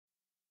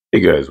Hey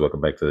guys,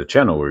 welcome back to the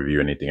channel. We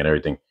review anything and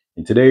everything.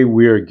 And today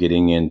we're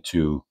getting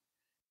into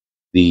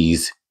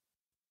these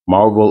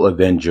Marvel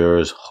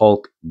Avengers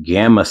Hulk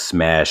Gamma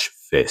Smash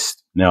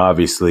Fist. Now,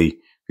 obviously,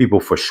 people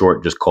for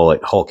short just call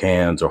it Hulk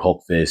Hands or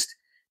Hulk Fist.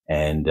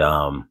 And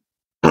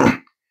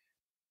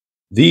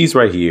these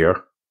right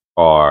here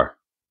are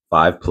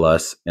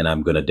 5+, and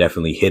I'm going to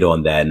definitely hit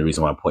on that. And the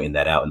reason why I'm pointing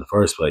that out in the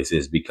first place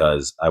is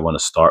because I want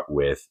to start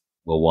with,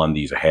 well, one,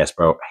 these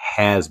are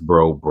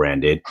Hasbro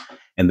branded,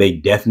 and they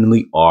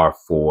definitely are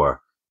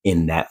for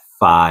in that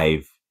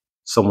 5,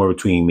 somewhere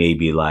between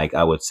maybe, like,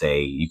 I would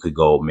say you could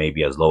go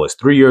maybe as low as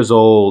 3 years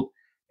old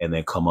and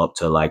then come up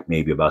to like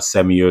maybe about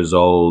 7 years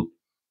old.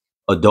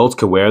 Adults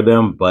can wear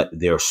them, but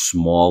they're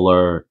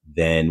smaller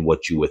than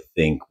what you would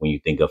think when you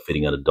think of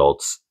fitting an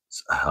adult's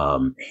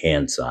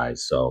hand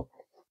size. So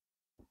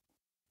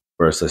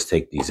first, let's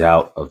take these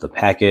out of the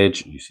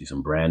package. You see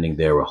some branding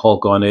there with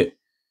Hulk on it.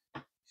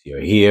 See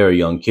right here, a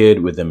young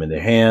kid with them in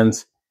their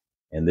hands.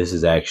 And this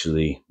is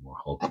actually more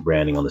Hulk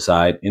branding on the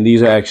side. And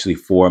these are actually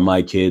for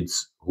my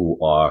kids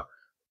who are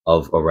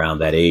of around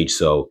that age.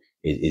 So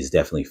it is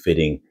definitely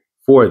fitting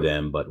for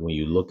them. But when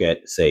you look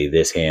at, say,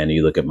 this hand,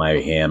 you look at my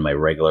hand, my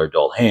regular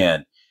adult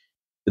hand,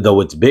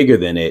 though it's bigger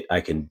than it, I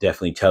can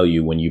definitely tell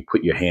you when you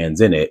put your hands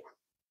in it,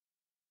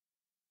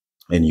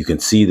 and you can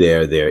see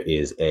there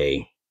is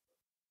a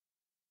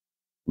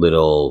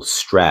little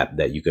strap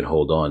that you can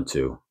hold on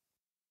to.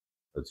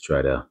 Let's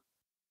try to,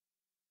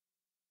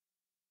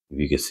 if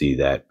you can see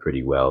that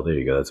pretty well. There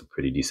you go. That's a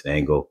pretty decent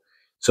angle.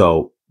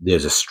 So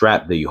there's a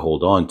strap that you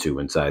hold on to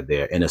inside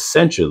there. And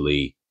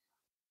essentially,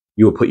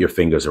 you will put your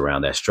fingers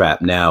around that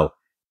strap. Now,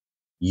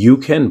 you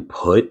can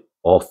put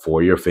all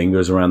 4 of your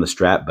fingers around the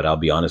strap, but I'll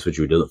be honest with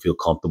you, it doesn't feel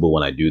comfortable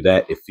when I do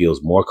that. It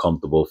feels more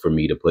comfortable for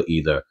me to put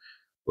either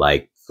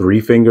like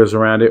 3 fingers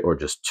around it or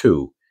just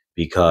 2,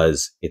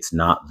 because it's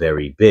not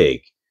very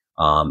big.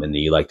 And then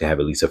you like to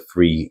have at least a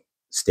free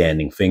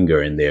standing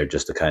finger in there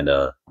just to kind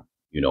of,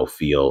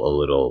 feel a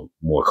little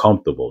more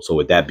comfortable. So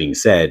with that being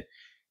said,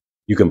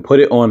 you can put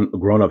it on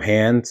grown-up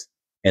hands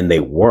and they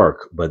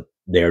work, but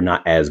they're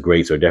not as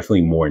great. So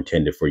definitely more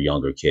intended for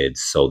younger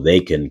kids, so they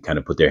can kind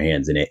of put their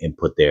hands in it and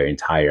put their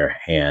entire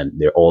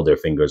hand, all their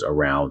fingers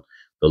around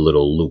the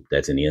little loop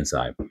that's in the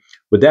inside.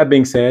 With that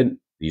being said,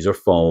 these are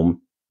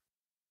foam.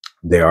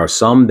 There are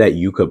some that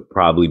you could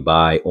probably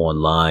buy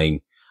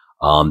online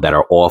that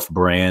are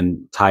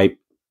off-brand type,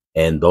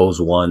 and those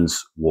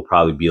ones will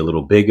probably be a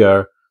little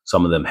bigger.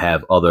 Some of them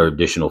have other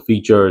additional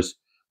features,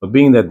 but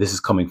being that this is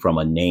coming from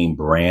a name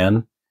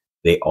brand,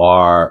 they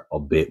are a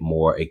bit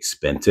more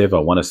expensive. I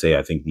want to say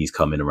I think these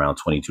come in around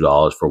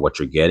 $22 for what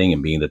you're getting,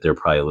 and being that they're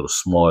probably a little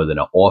smaller than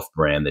an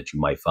off-brand that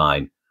you might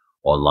find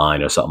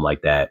online or something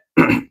like that,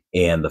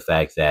 and the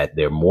fact that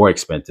they're more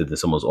expensive than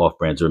some of those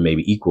off-brands, or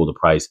maybe equal the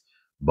price,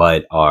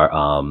 but are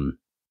aren't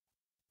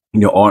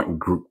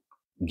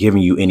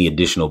giving you any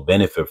additional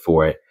benefit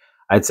for it.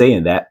 I'd say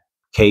in that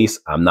case,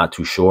 I'm not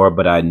too sure,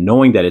 but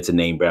knowing that it's a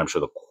name brand, I'm sure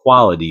the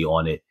quality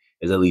on it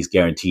is at least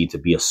guaranteed to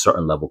be a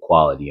certain level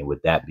quality. And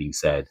with that being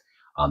said,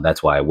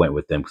 that's why I went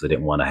with them, because I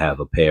didn't want to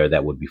have a pair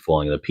that would be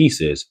falling to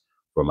pieces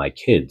for my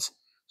kids.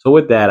 So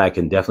with that, I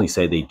can definitely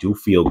say they do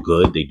feel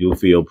good. They do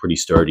feel pretty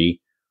sturdy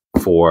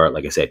for,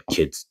 like I said,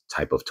 kids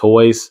type of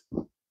toys.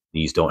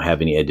 These don't have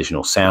any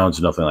additional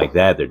sounds, nothing like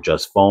that. They're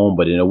just foam,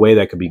 but in a way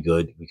that could be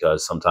good,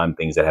 because sometimes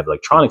things that have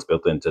electronics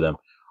built into them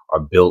are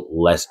built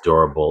less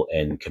durable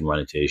and can run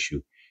into issue.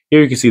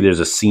 Here you can see there's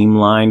a seam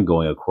line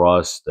going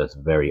across. That's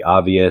very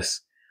obvious.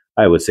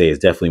 I would say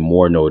it's definitely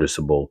more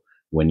noticeable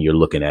when you're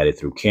looking at it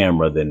through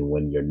camera than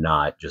when you're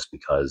not, just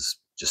because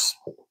just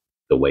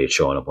the way it's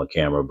showing up on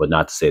camera. But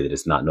not to say that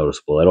it's not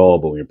noticeable at all,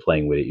 but when you're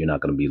playing with it, you're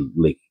not going to be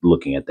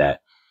looking at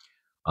that.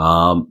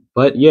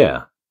 But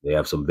yeah, they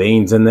have some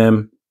veins in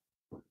them.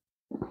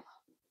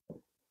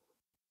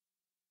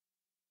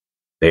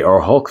 They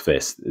are Hulk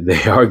Fist.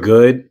 They are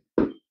good.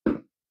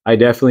 I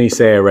definitely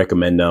say I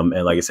recommend them.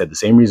 And like I said, the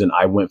same reason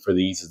I went for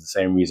these is the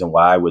same reason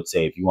why I would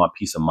say, if you want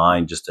peace of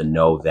mind, just to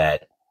know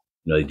that,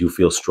 they do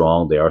feel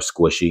strong. They are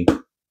squishy.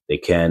 They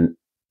can,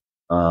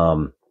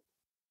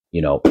 you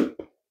know,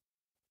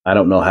 I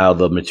don't know how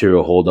the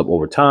material hold up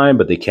over time,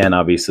 but they can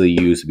obviously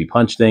use to be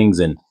punch things,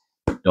 and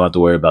don't have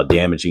to worry about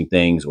damaging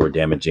things or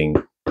damaging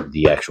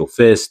the actual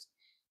fist.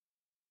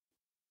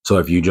 So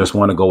if you just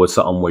want to go with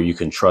something where you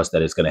can trust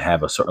that it's going to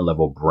have a certain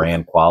level of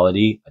brand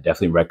quality, I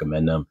definitely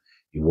recommend them.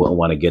 You wouldn't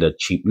want to get a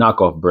cheap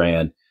knockoff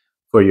brand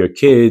for your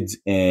kids,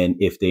 and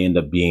if they end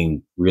up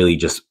being really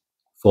just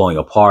falling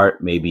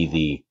apart,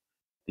 maybe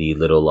the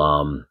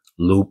little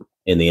loop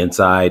in the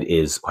inside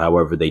is,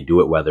 however they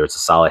do it, whether it's a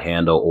solid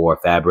handle or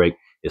fabric,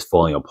 is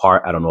falling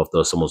apart. I don't know if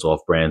those, some of those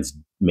off brands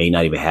may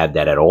not even have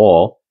that at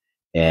all.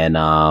 And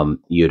and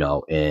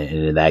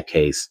in that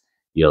case,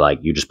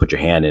 you just put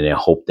your hand in it and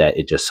hope that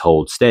it just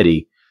holds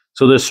steady.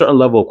 So there's a certain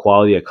level of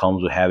quality that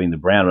comes with having the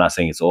brand. I'm not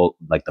saying it's all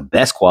like the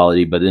best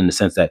quality, but in the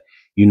sense that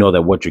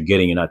that what you're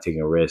getting, you're not taking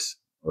a risk.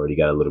 Already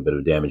got a little bit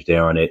of damage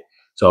there on it.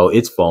 So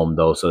it's foam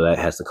though, so that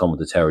has to come with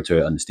the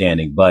territory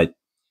understanding. But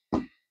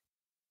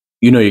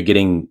you're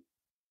getting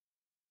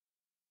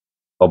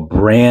a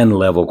brand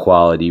level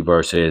quality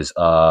versus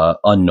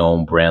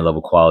unknown brand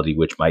level quality,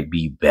 which might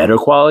be better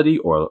quality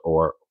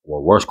or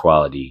worse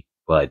quality,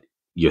 but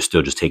you're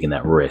still just taking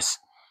that risk.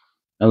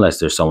 Unless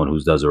there's someone who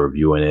does a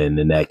review in it, and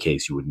in that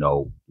case, you would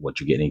know what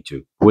you're getting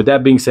into. With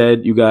that being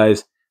said, you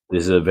guys,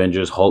 this is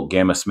Avengers Hulk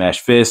Gamma Smash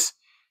Fist.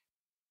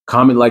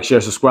 Comment, like, share,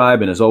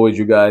 subscribe, and as always,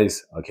 you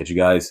guys, I'll catch you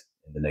guys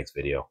in the next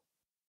video.